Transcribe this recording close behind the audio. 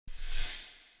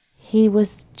He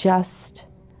was just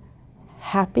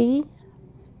happy,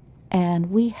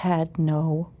 and we had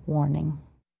no warning.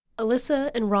 Alyssa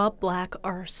and Rob Black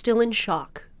are still in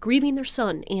shock, grieving their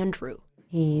son, Andrew.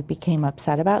 He became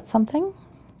upset about something,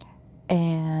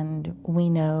 and we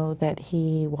know that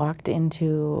he walked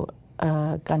into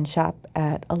a gun shop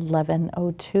at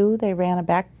 11:02. They ran a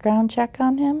background check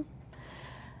on him.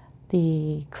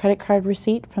 The credit card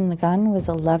receipt from the gun was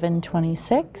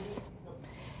 11:26,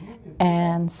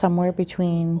 and somewhere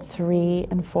between 3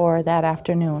 and 4 that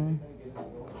afternoon,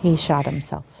 he shot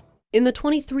himself. In the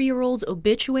 23-year-old's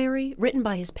obituary, written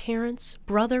by his parents,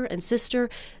 brother, and sister,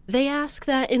 they ask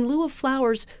that in lieu of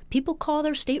flowers, people call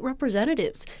their state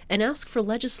representatives and ask for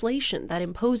legislation that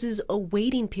imposes a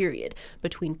waiting period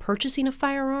between purchasing a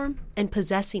firearm and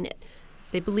possessing it.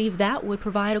 They believe that would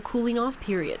provide a cooling-off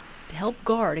period to help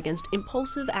guard against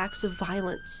impulsive acts of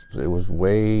violence. It was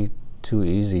way too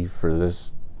easy for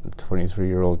this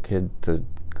 23-year-old kid to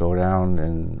go down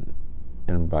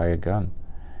and buy a gun.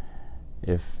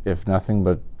 If nothing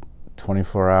but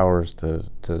 24 hours to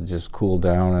just cool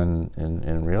down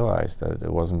and realize that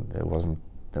it wasn't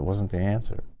the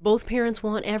answer. Both parents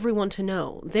want everyone to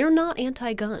know they're not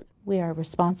anti-gun. We are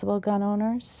responsible gun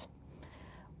owners.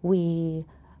 We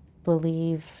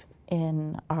believe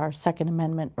in our Second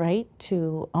Amendment right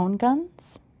to own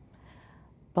guns,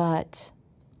 but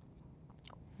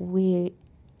we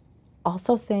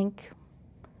also think,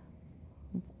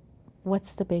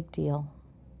 what's the big deal?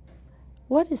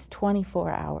 What is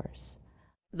 24 hours?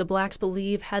 The Blacks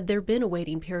believe had there been a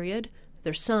waiting period,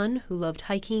 their son, who loved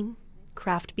hiking,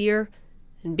 craft beer,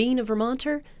 and being a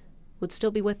Vermonter, would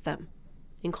still be with them.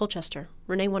 In Colchester,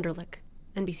 Renee Wunderlich,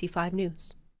 NBC5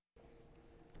 News.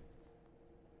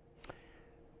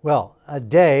 Well, a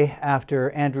day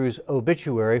after Andrew's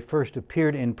obituary first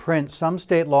appeared in print, some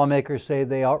state lawmakers say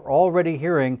they are already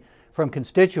hearing from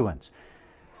constituents.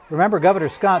 Remember, Governor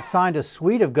Scott signed a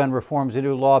suite of gun reforms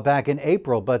into law back in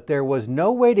April, but there was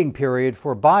no waiting period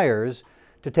for buyers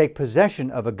to take possession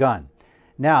of a gun.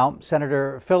 Now,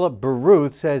 Senator Philip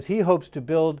Baruth says he hopes to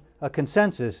build a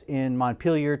consensus in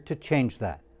Montpelier to change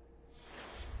that.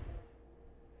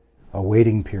 A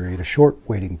waiting period, a short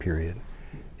waiting period,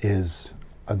 is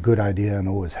a good idea and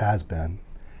always has been.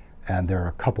 And there are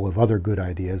a couple of other good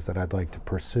ideas that I'd like to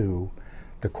pursue.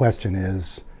 The question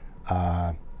is,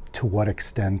 to what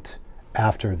extent,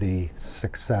 after the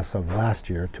success of last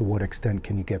year, to what extent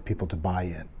can you get people to buy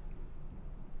in?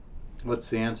 What's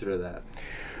the answer to that?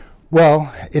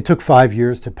 Well, it took 5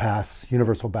 years to pass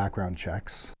universal background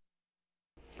checks.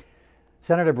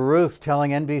 Senator Baruth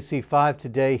telling NBC5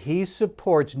 today he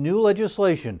supports new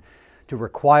legislation to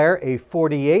require a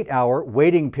 48-hour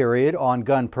waiting period on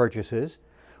gun purchases,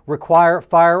 require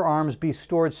firearms be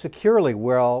stored securely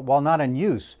while not in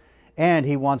use, and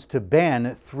he wants to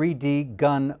ban 3D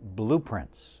gun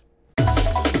blueprints.